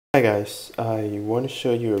Hi guys, I want to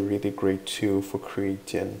show you a really great tool for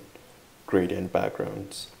creating gradient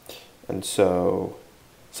backgrounds. And so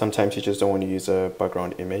sometimes you just don't want to use a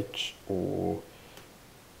background image, or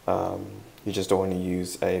you just don't want to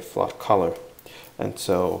use a flat color. And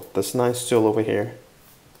so this nice tool over here,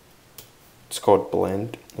 it's called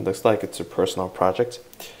Blend. It looks like it's a personal project.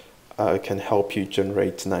 It can help you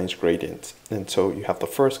generate nice gradients. And so you have the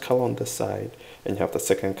first color on this side and you have the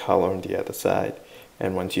second color on the other side.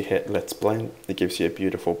 And once you hit Let's Blend, it gives you a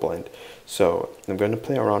beautiful blend. So I'm going to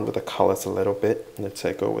play around with the colors a little bit. Let's say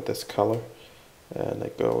I go with this color and I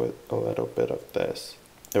go with a little bit of this.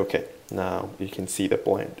 Okay, now you can see the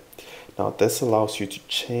blend. Now this allows you to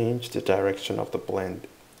change the direction of the blend.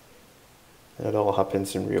 And it all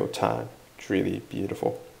happens in real time. It's really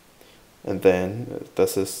beautiful. And then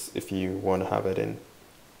this is if you want to have it in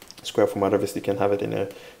square format. Obviously you can have it in a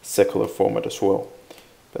circular format as well,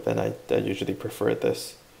 but then I usually prefer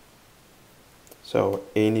this. So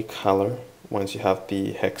any color, once you have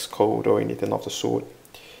the hex code or anything of the sort,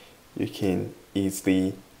 you can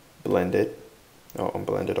easily blend it, or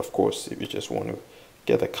unblend it of course if you just want to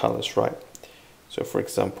get the colors right. So for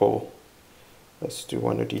example, let's do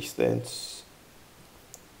one of these things.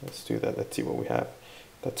 Let's do that. Let's see what we have.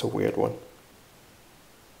 That's a weird one.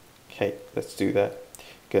 Okay, let's do that.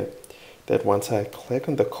 Good. Then once I click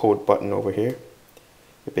on the code button over here,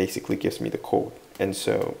 it basically gives me the code. And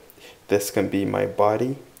so this can be my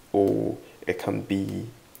body, or it can be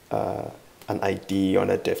an ID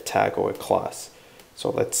on a div tag or a class.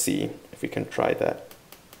 So let's see if we can try that.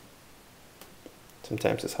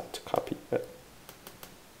 Sometimes it's hard to copy, but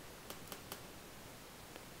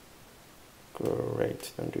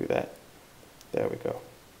great, don't do that. There we go.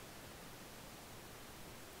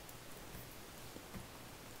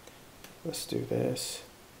 Let's do this.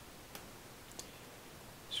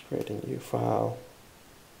 Let's create a new file.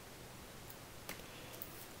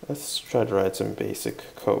 Let's try to write some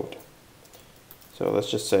basic code. So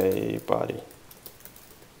let's just say body.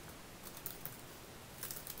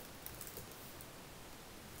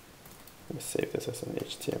 Let me save this as an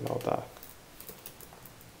HTML doc.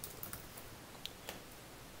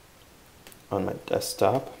 On my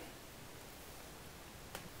desktop,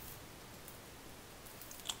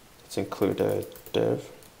 let's include a div.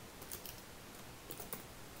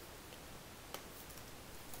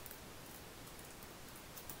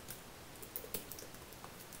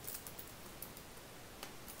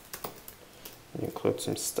 Include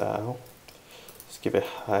some style. Let's give a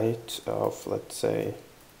height of, let's say,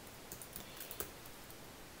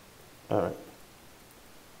 all right,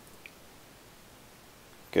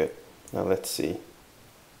 good. Now let's see.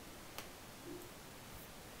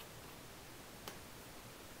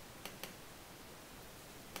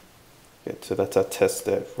 Good, so that's our test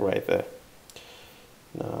div right there.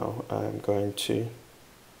 Now I'm going to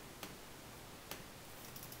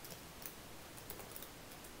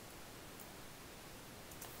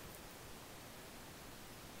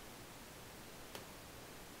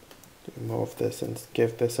do more of this and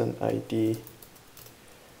give this an ID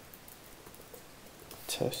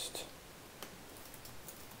test.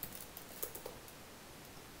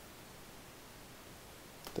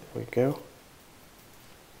 There we go.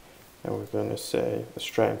 And we're going to say, let's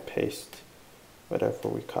try and paste whatever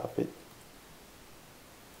we copied.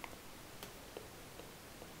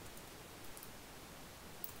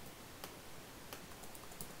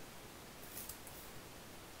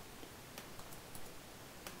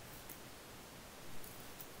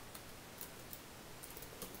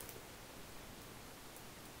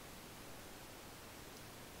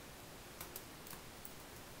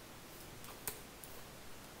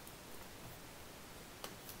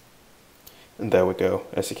 And there we go.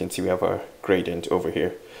 As you can see, we have our gradient over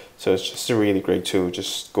here. So it's just a really great tool.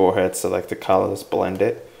 Just go ahead, select the colors, blend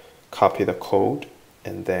it, copy the code,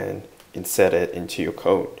 and then insert it into your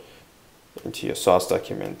code, into your source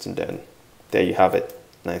document. And then there you have it.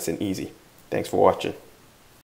 Nice and easy. Thanks for watching.